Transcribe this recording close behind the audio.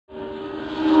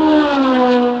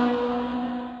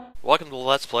welcome to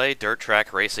Let's Play Dirt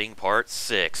Track Racing Part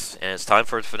 6, and it's time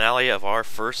for the finale of our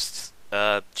first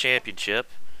championship.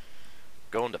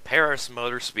 Going to Paris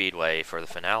Motor Speedway for the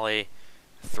finale,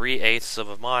 3/8 of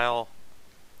a mile,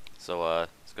 so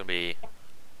it's going to be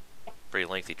a pretty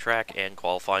lengthy track and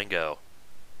qualifying go.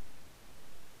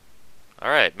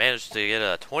 Alright, managed to get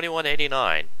a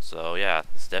 21:89, so yeah,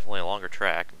 it's definitely a longer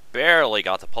track. Barely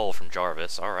got the pole from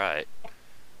Jarvis, alright.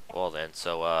 Well then,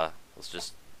 so let's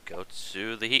just go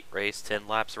to the heat race, 10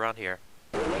 laps around here.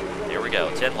 Here we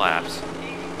go, 10 laps.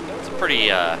 It's a pretty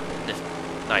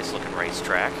nice looking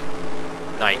racetrack.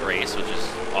 Night race, which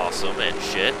is awesome and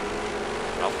shit.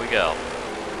 Off we go.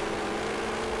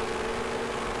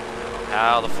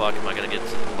 How the fuck am I gonna get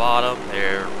to the bottom?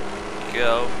 There we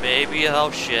go. Maybe.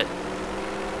 Oh shit.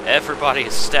 Everybody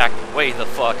is stacked way the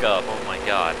fuck up. Oh my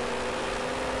god.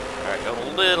 Alright, go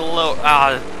a little low.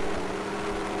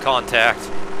 Contact.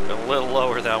 A little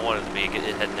lower than I wanted to be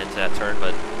heading into that turn,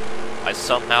 but I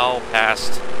somehow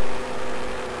passed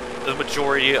the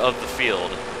majority of the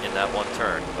field in that one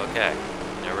turn. Okay,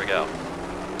 there we go.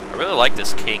 I really like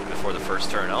this kink before the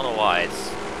first turn. I don't know why.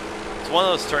 It's one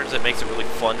of those turns that makes it really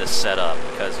fun to set up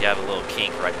because you have a little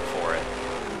kink right before it.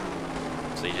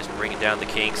 So you just bring it down the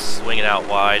kinks, swing it out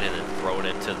wide, and then throw it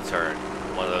into the turn.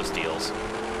 One of those deals.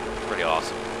 Pretty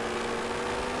awesome.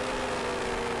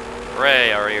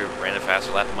 Hooray, I already ran a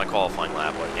faster lap than my qualifying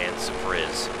lap, and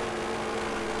surprise.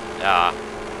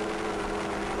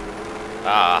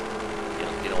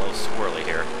 Getting a little swirly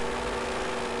here.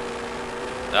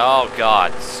 Oh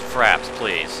god, fraps,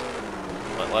 please.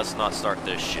 But let's not start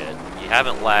this shit. You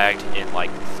haven't lagged in like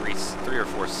three or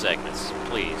four segments,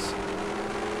 please.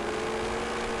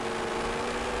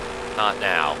 Not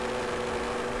now.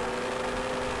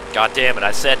 God damn it,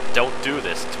 I said don't do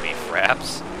this to me,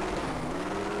 fraps.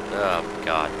 Oh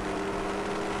god.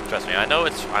 Trust me, I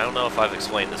don't know if I've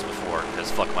explained this before, because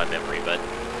fuck my memory, but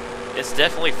it's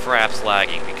definitely fraps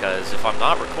lagging, because if I'm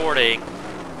not recording,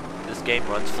 this game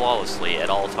runs flawlessly at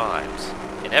all times.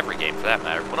 In every game, for that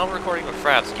matter. When I'm recording with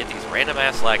fraps, I get these random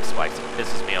ass lag spikes that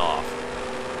pisses me off.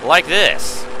 Like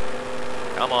this!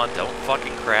 Come on, don't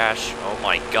fucking crash. Oh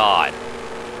my god.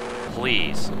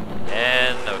 Please.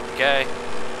 And, okay.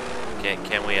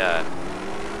 Can we,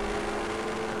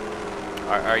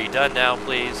 Are you done now,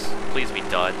 please? Please be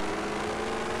done.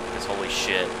 Because holy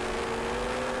shit.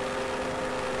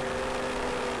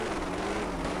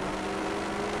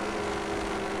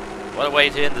 What a way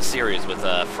to end the series with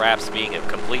Fraps being a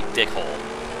complete dickhole.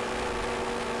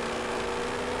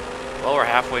 Well, we're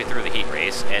halfway through the heat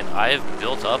race, and I've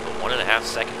built up a 1.5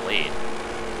 second lead.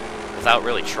 Without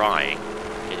really trying.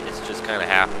 It's just kind of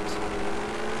happened.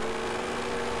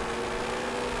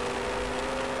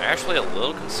 I'm actually a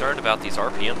little concerned about these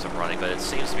RPMs I'm running, but it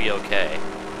seems to be okay.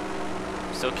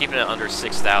 I'm still keeping it under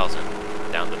 6,000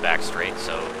 down the back straight,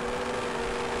 so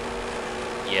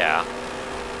yeah.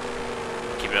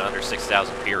 Keeping it under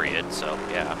 6,000 period, so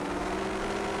yeah.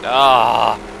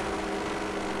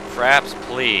 Fraps,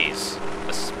 please.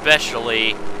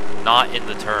 Especially not in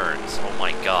the turns. Oh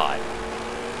my god.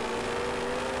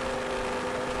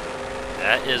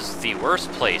 That is the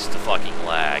worst place to fucking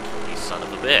lag, you son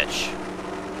of a bitch.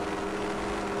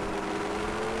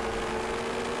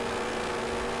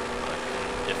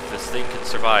 If this thing can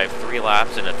survive 3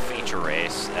 laps in a feature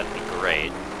race, that'd be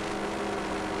great.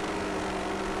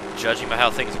 Judging by how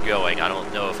things are going, I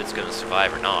don't know if it's going to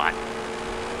survive or not.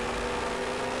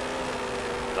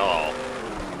 Oh.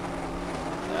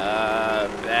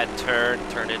 Bad turn.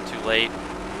 Turned in too late.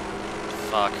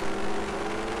 Fuck.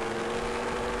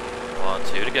 Come on,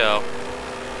 2 to go.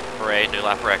 Hooray, new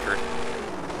lap record.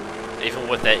 Even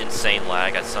with that insane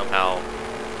lag, I somehow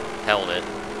held it.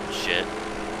 Shit.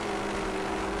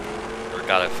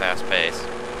 Got a fast pace.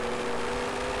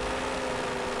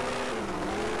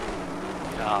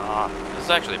 This is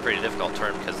actually a pretty difficult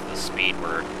turn because of the speed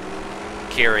we're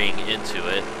carrying into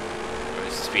it. Or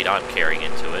the speed I'm carrying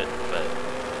into it, but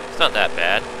it's not that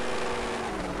bad.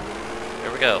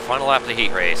 There we go, final lap of the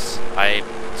heat race. I'm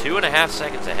 2.5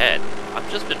 seconds ahead. I've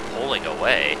just been pulling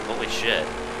away. Holy shit.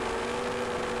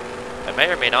 I may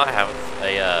or may not have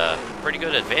a pretty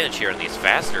good advantage here in these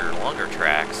faster, longer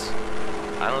tracks.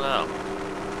 I don't know.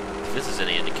 This is an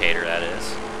indicator, that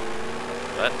is.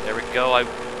 But there we go, I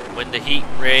win the heat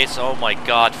race. Oh my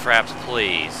god, fraps,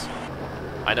 please.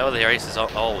 I know the race is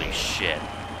holy shit.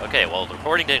 Okay, well, the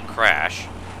recording didn't crash.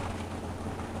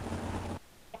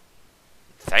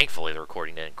 Thankfully, the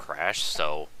recording didn't crash,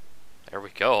 so there we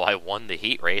go. I won the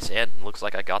heat race, and looks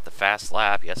like I got the fast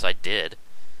lap. Yes, I did.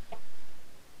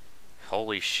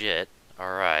 Holy shit.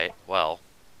 Alright, well.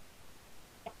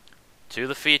 to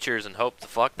the features and hope the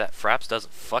fuck that Fraps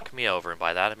doesn't fuck me over, and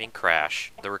by that I mean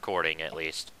crash the recording at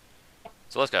least.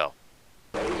 So let's go.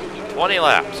 20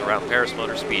 laps around Paris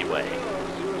Motor Speedway.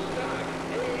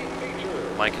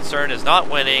 My concern is not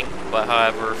winning, but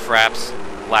however, Fraps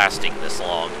lasting this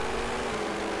long.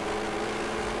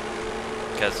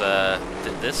 Because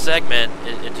this segment,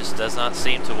 it just does not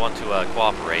seem to want to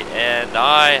cooperate, and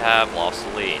I have lost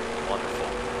the lead. Wonderful.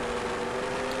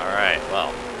 Alright,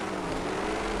 well,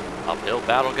 uphill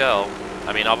battle go.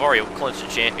 I mean, I've already clinched the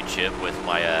championship with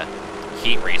my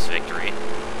heat race victory,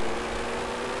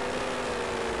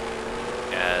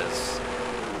 as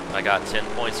I got 10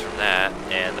 points from that,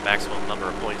 and the maximum number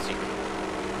of points you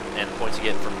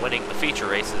get from winning the feature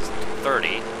race is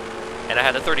 30, and I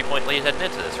had a 30-point lead heading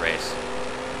into this race.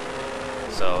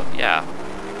 So, yeah.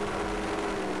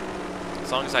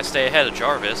 As long as I stay ahead of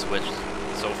Jarvis, which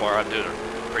so far I'm doing a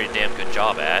pretty damn good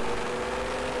job at,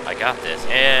 I got this.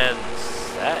 And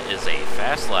that is a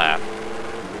fast lap.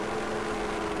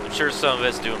 I'm sure some of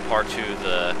it's due in part to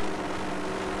the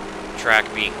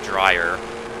track being drier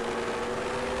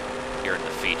here in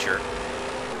the feature.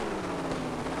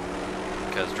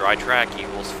 Because dry track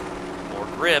equals more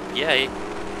grip, yay.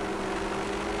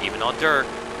 Even on dirt.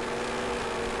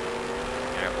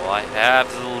 Well, I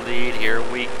have the lead. Here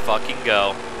we fucking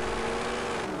go.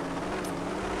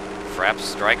 Fraps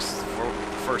strikes for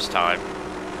the first time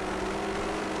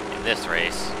in this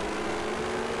race.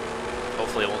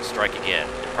 Hopefully it won't strike again.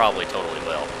 It probably totally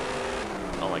will.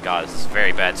 Oh my god, this is a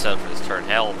very bad setup for this turn.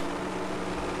 Help.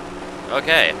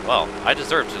 Okay, well, I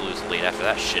deserve to lose the lead after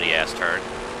that shitty-ass turn.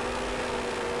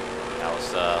 Now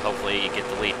let's hopefully get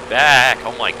the lead back.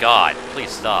 Oh my god,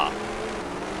 please stop.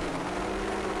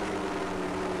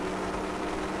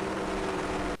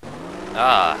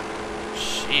 Ah,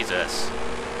 Jesus.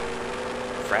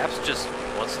 Fraps just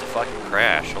wants to fucking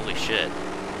crash. Holy shit.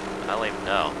 I don't even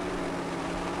know.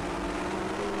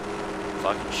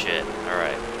 Fucking shit.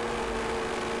 Alright.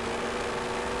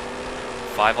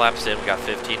 5 laps in, we got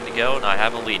 15 to go, and I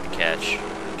have a lead to catch.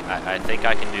 I think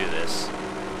I can do this.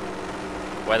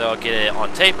 Whether I'll get it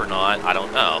on tape or not, I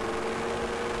don't know.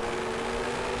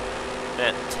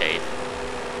 Tape.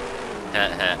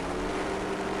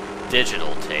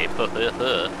 Digital tape.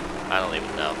 I don't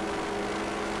even know.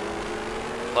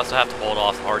 Plus I have to hold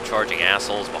off the hard-charging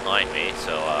assholes behind me,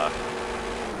 so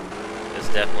it's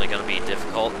definitely going to be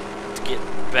difficult to get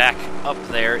back up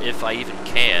there if I even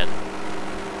can.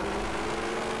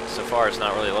 So far it's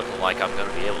not really looking like I'm going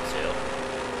to be able to.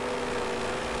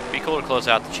 It'd be cool to close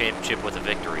out the championship with a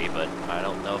victory, but I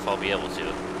don't know if I'll be able to.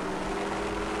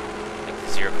 I think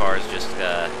the Zero car is just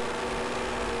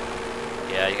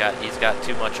yeah, he's got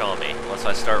too much on me. Unless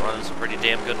I start running some pretty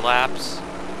damn good laps.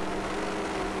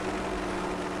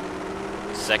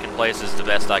 Second place is the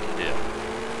best I can do.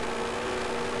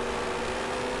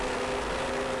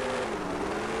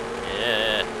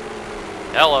 Yeah.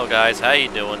 Hello guys, how you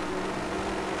doing?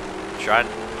 Trying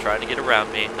to get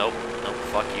around me. Nope,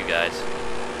 fuck you guys.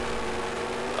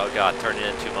 Oh god, turning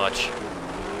in too much.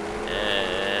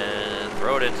 And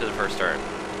throw it into the first turn.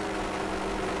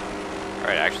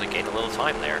 Alright, I actually gained a little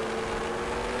time there.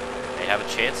 May have a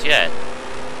chance yet.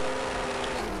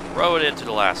 Throw it into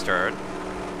the last turn.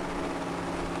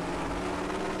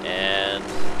 And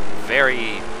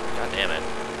very... God damn it.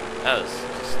 That was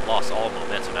just lost all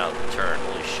momentum out of the turn.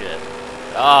 Holy shit.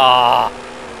 Ah!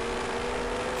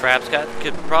 Fraps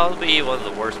could probably be one of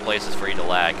the worst places for you to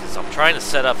lag, because I'm trying to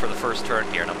set up for the first turn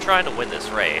here, and I'm trying to win this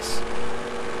race.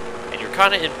 And you're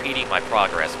kind of impeding my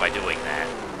progress by doing that.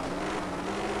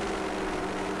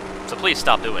 So please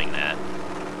stop doing that.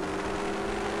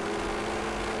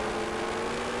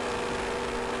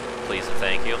 Please and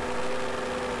thank you.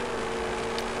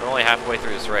 We're only halfway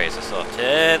through this race. I still have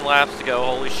 10 laps to go.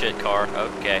 Holy shit, car.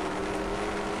 Okay.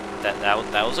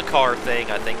 That was a car thing.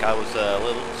 I think I was a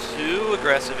little too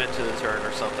aggressive into the turn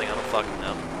or something. I don't fucking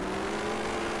know.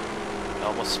 I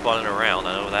almost spun it around.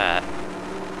 I know that.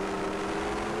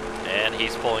 And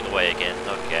he's pulling away again.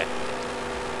 Okay.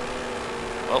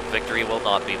 Well, victory will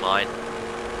not be mine.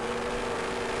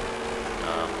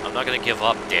 I'm not going to give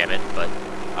up, damn it, but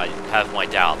I have my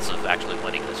doubts of actually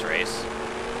winning this race.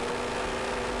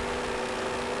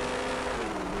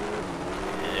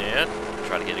 And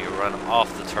try to get a run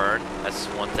off the turn. That's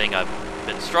one thing I've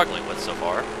been struggling with so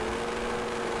far.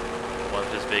 One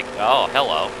of his big... Oh,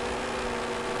 hello.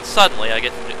 And suddenly I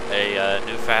get a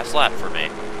new fast lap for me.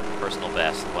 Personal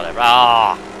best, whatever.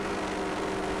 Ah!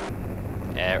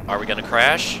 Are we gonna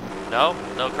crash? No?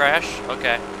 No crash?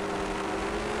 Okay.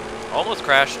 Almost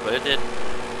crashed, but it did.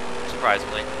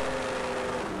 Surprisingly.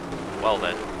 Well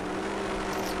then.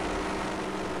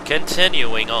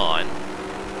 Continuing on.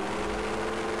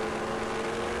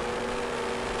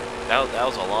 That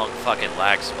was a long fucking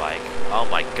lag spike. Oh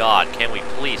my god, can we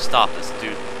please stop this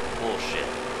dude bullshit?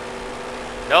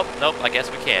 Nope, nope, I guess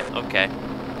we can't. Okay.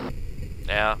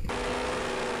 Yeah.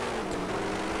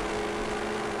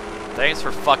 Thanks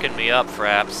for fucking me up,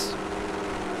 Fraps.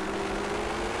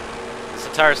 This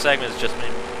entire segment is just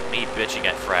me bitching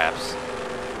at Fraps.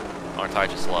 Aren't I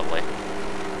just lovely?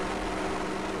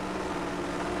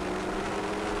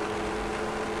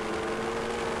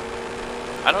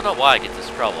 I don't know why I get this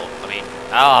trouble. I mean,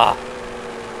 I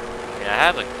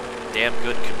have a damn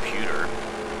good computer.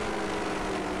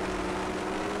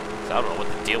 So I don't know what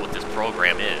the deal with this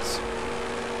program is.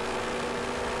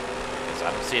 Because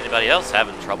I don't see anybody else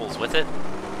having troubles with it.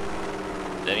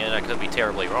 Then again, I could be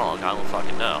terribly wrong. I don't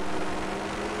fucking know.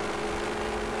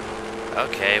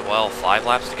 Okay, well, 5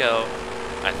 laps to go.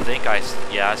 I think I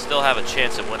still have a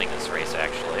chance of winning this race,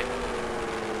 actually.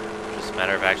 Just a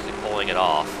matter of actually pulling it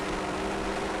off.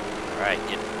 Alright,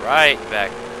 get right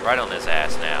back, right on his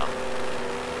ass now.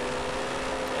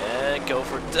 And go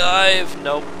for a dive.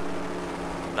 Nope.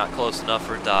 Not close enough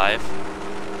for a dive.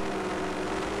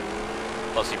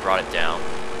 Plus he brought it down.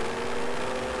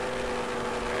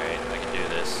 Alright, I can do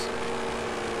this.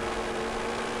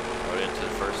 Throw it into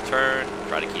the first turn.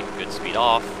 Try to keep a good speed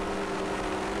off.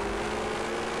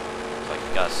 Looks like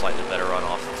he got a slightly better run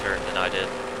off the turn than I did.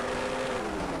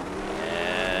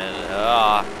 And,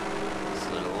 a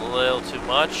little too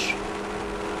much.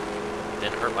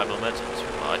 Didn't hurt my momentum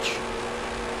too much.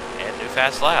 And new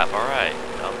fast lap, alright.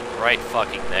 I'm right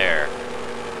fucking there.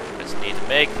 Just need to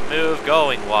make the move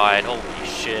going wide. Holy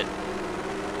shit.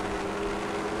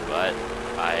 But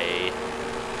I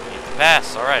need to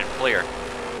pass. Alright, I'm clear.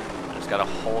 I just gotta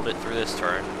hold it through this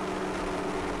turn.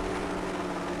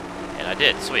 And I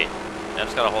did, sweet. I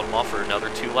just gotta hold him off for another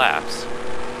 2 laps.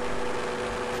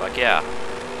 Fuck yeah.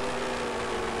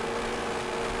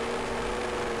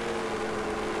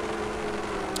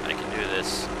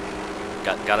 This.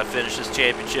 Gotta finish this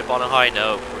championship on a high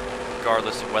note,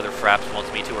 regardless of whether Fraps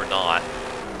wants me to or not.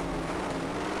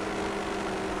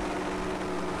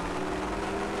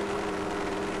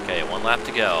 Okay, 1 lap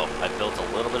to go. I built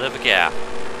a little bit of a gap.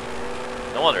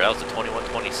 No wonder, that was a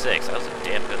 21.26. That was a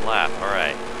damn good lap.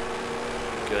 Alright.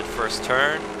 Good first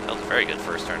turn. That was a very good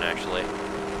first turn, actually.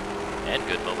 And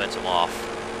good momentum off.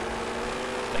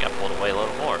 I think I pulled away a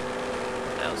little more.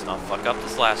 Now let's not fuck up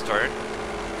this last turn.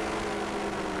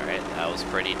 Alright, that was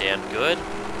pretty damn good.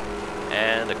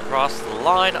 And across the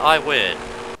line, I win.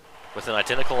 With an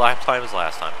identical lap time as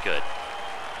last time. Good.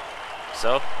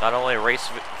 So, not only a race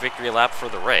victory lap for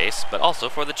the race, but also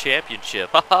for the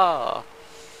championship. Haha!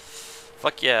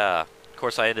 Fuck yeah. Of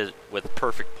course, I ended with a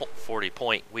perfect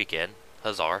 40-point weekend.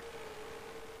 Huzzar.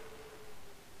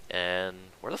 And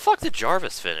where the fuck did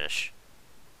Jarvis finish?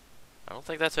 I don't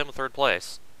think that's him in 3rd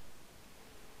place.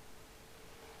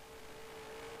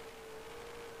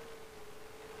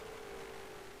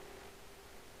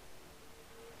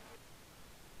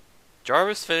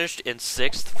 Jarvis finished in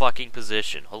 6th fucking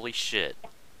position. Holy shit.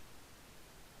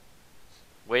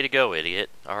 Way to go,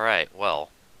 idiot. Alright, well.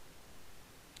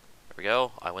 There we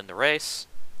go. I win the race.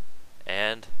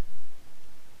 And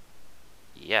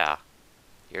yeah.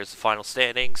 Here's the final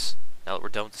standings. Now that we're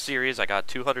done with the series, I got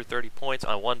 230 points.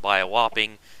 I won by a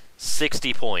whopping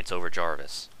 60 points over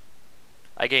Jarvis.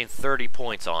 I gained 30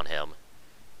 points on him.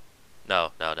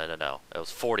 No. It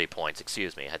was 40 points,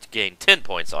 excuse me. I had to gain 10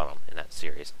 points on him in that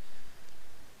series.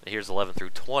 Here's 11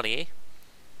 through 20,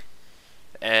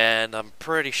 and I'm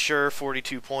pretty sure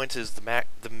 42 points is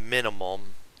the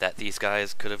minimum that these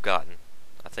guys could have gotten.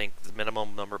 I think the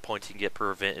minimum number of points you can get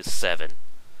per event is 7.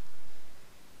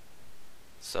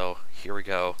 So here we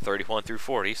go, 31 through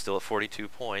 40, still at 42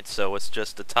 points. So it's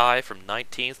just a tie from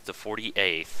 19th to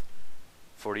 48th,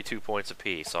 42 points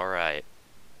apiece. All right.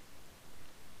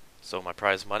 So my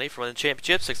prize money for winning the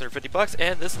championship, $650,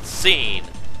 and this scene.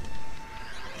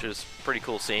 Which is a pretty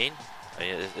cool scene. I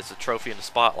mean, it's a trophy in the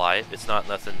spotlight. It's not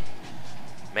nothing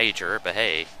major, but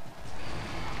hey.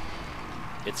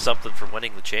 It's something for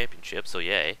winning the championship, so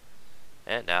yay.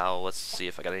 And now, let's see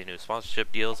if I got any new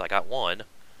sponsorship deals. I got one.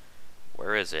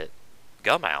 Where is it?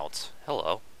 Gumouts.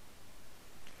 Hello.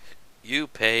 You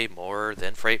pay more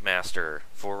than Freightmaster.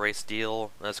 4-race deal.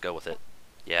 Let's go with it.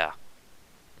 Yeah.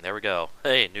 There we go.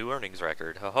 Hey, new earnings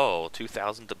record. Ho-ho,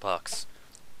 $2,000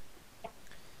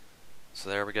 So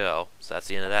there we go. So that's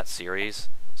the end of that series.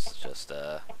 It's just, you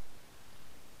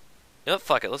know what,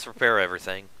 fuck it. Let's repair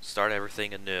everything. Start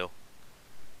everything anew.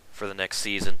 For the next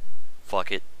season.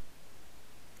 Fuck it.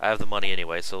 I have the money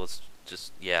anyway, so let's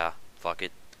just, yeah, fuck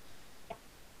it.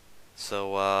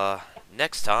 So,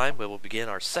 next time we will begin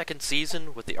our 2nd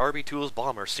season with the RB Tools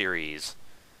Bomber series.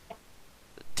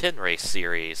 The 10 race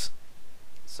series.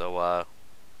 So,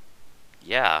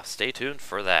 yeah, stay tuned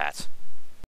for that.